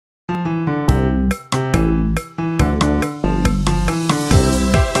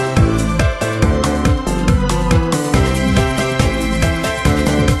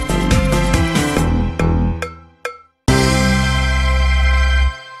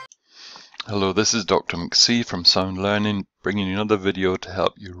Hello, this is Dr. McC from Sound Learning, bringing you another video to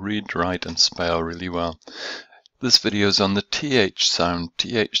help you read, write and spell really well. This video is on the TH sound,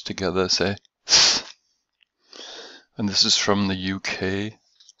 TH together, say th. And this is from the UK,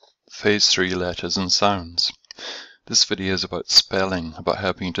 Phase 3 letters and sounds. This video is about spelling, about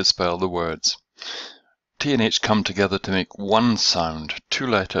helping you to spell the words. T and H come together to make one sound, two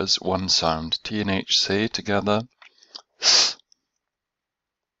letters, one sound. T and H say together th.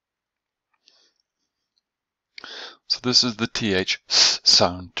 So this is the TH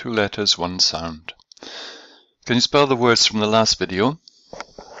sound, two letters, one sound. Can you spell the words from the last video?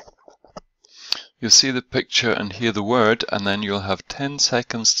 You'll see the picture and hear the word, and then you'll have 10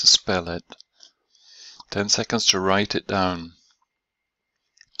 seconds to spell it. 10 seconds to write it down.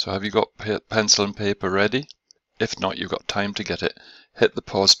 So have you got pencil and paper ready? If not, you've got time to get it. Hit the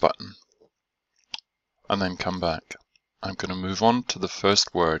pause button and then come back. I'm going to move on to the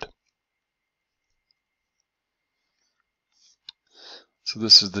first word. So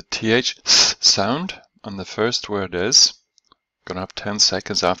this is the TH sound, and the first word is, going to have 10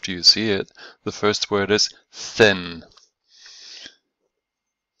 seconds after you see it, the first word is thin.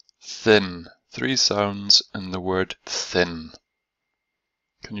 Thin. 3 sounds in the word thin.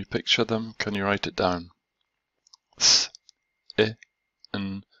 Can you picture them? Can you write it down? Th, I,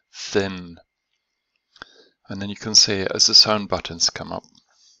 thin. And then you can say it as the sound buttons come up.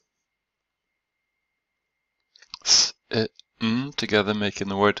 Th, I, together making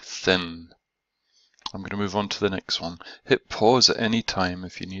the word thin. I'm going to move on to the next one. Hit pause at any time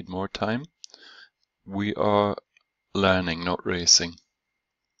if you need more time. We are learning, not racing.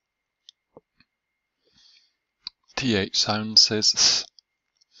 TH sound says th.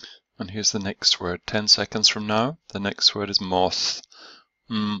 And here's the next word. 10 seconds from now, the next word is moth.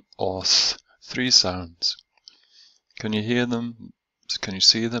 Oth. 3 sounds. Can you hear them? Can you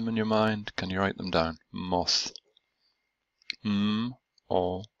see them in your mind? Can you write them down? Moth.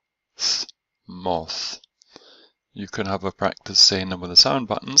 Oth. Moth. You can have a practice saying them with the sound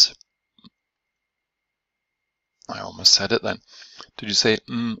buttons. I almost said it then. Did you say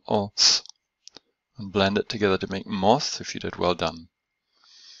oth? And blend it together to make moth? If you did, well done.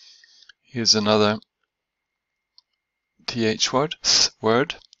 Here's another TH word.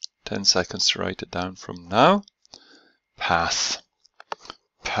 10 seconds to write it down from now. Path.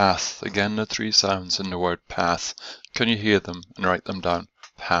 Path. Again, the 3 sounds in the word path. Can you hear them and write them down?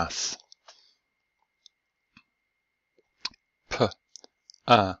 Path. P,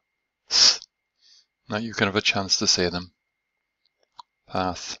 A, th. Now you can have a chance to say them.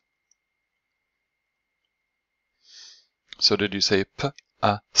 Path. So did you say P,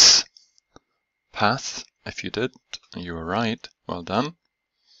 A, th? Path? If you did, you were right. Well done.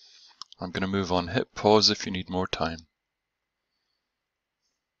 I'm going to move on. Hit pause if you need more time.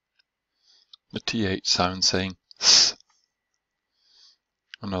 The TH sound saying th.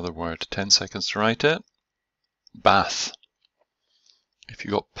 Another word. 10 seconds to write it. Bath. If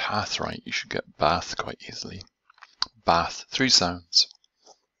you got path right, you should get bath quite easily. Bath. 3 sounds.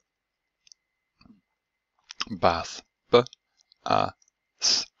 Bath. B, A,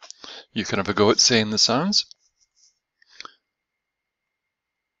 th. You can have a go at saying the sounds.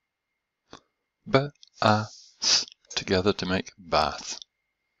 B, A, th. Together to make bath.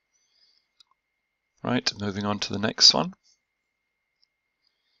 Right, moving on to the next one.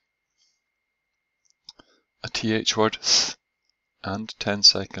 A TH word, th, and 10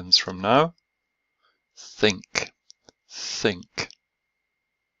 seconds from now. Think. Think.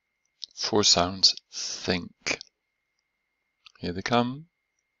 4 sounds. Think. Here they come.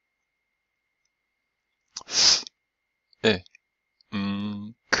 Th, I,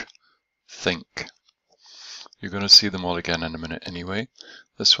 k. Think. You're going to see them all again in a minute anyway.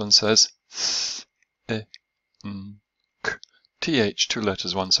 This one says th, I, k. TH, 2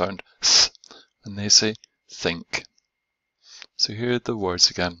 letters, 1 sound. Th, and they say think. So here are the words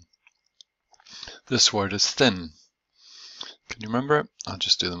again. This word is thin. Can you remember it? I'll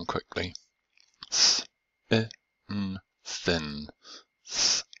just do them quickly. Th, I, thin.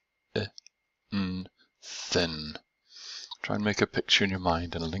 Th, I, thin. Try and make a picture in your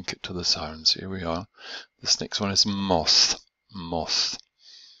mind and link it to the sounds. Here we are. This next one is moth. Moth.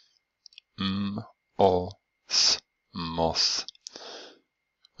 Oth. Moth.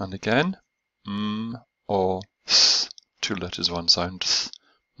 And again. Oth. 2 letters, 1 sound. Th,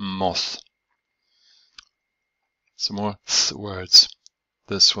 moth. Some more th words.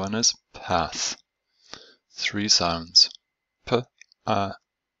 This one is path. 3 sounds. P, A,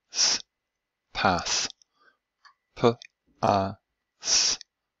 th. Path. P, A, th.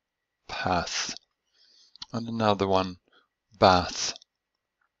 Path. And another one. Bath.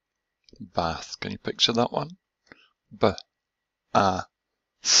 bath. Can you picture that one? B-A-th,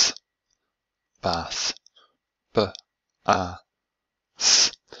 bath.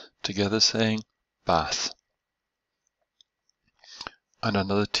 B-A-th, together saying bath. And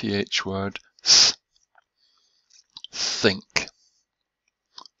another TH word, think.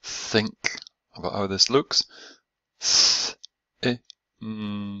 Think about how this looks. Think.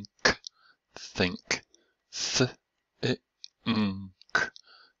 Think.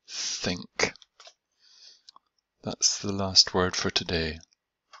 Think. That's the last word for today.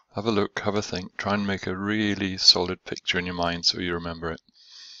 Have a look, have a think, try and make a really solid picture in your mind so you remember it.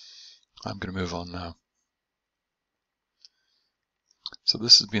 I'm going to move on now. So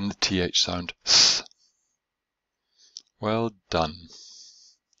this has been the TH sound. Well done.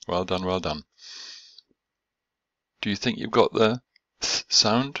 Well done, well done. Do you think you've got the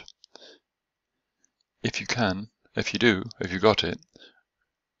sound? If you can, if you do, if you got it,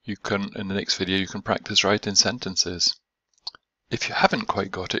 you can, in the next video, you can practice writing sentences. If you haven't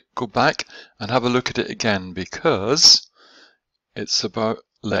quite got it, go back and have a look at it again, because it's about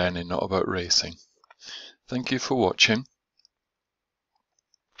learning, not about racing. Thank you for watching.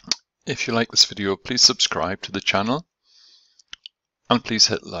 If you like this video, please subscribe to the channel and please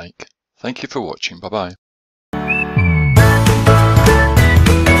hit like. Thank you for watching. Bye bye.